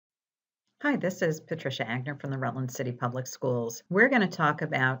Hi, this is Patricia Agner from the Rutland City Public Schools. We're going to talk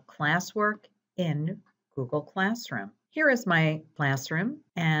about classwork in Google Classroom. Here is my classroom,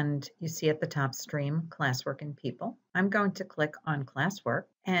 and you see at the top stream, Classwork and People. I'm going to click on Classwork,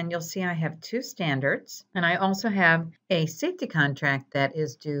 and you'll see I have two standards, and I also have a safety contract that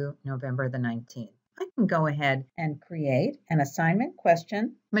is due November the 19th. I can go ahead and create an assignment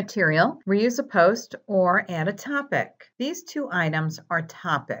question, material, reuse a post, or add a topic. These two items are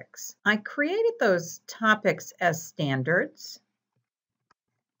topics. I created those topics as standards.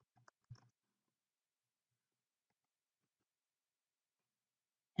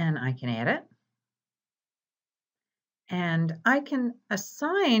 And I can add it. And I can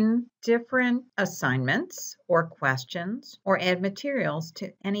assign different assignments or questions or add materials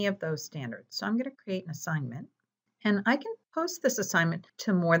to any of those standards. So I'm going to create an assignment. And I can post this assignment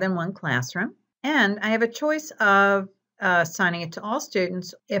to more than one classroom. And I have a choice of assigning it to all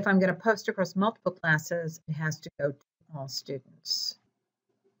students. If I'm going to post across multiple classes, it has to go to all students.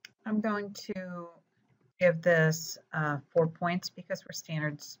 I'm going to give this 4 points because we're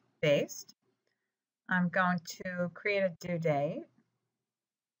standards based. I'm going to create a due date.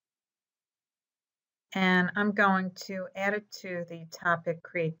 And I'm going to add it to the topic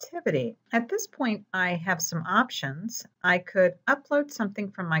creativity. At this point, I have some options. I could upload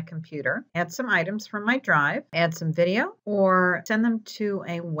something from my computer, add some items from my drive, add some video, or send them to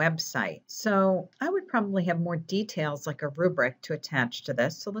a website. So I would probably have more details like a rubric to attach to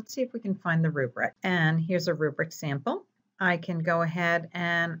this. So let's see if we can find the rubric. And here's a rubric sample. I can go ahead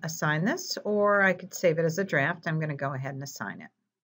and assign this, or I could save it as a draft. I'm going to go ahead and assign it.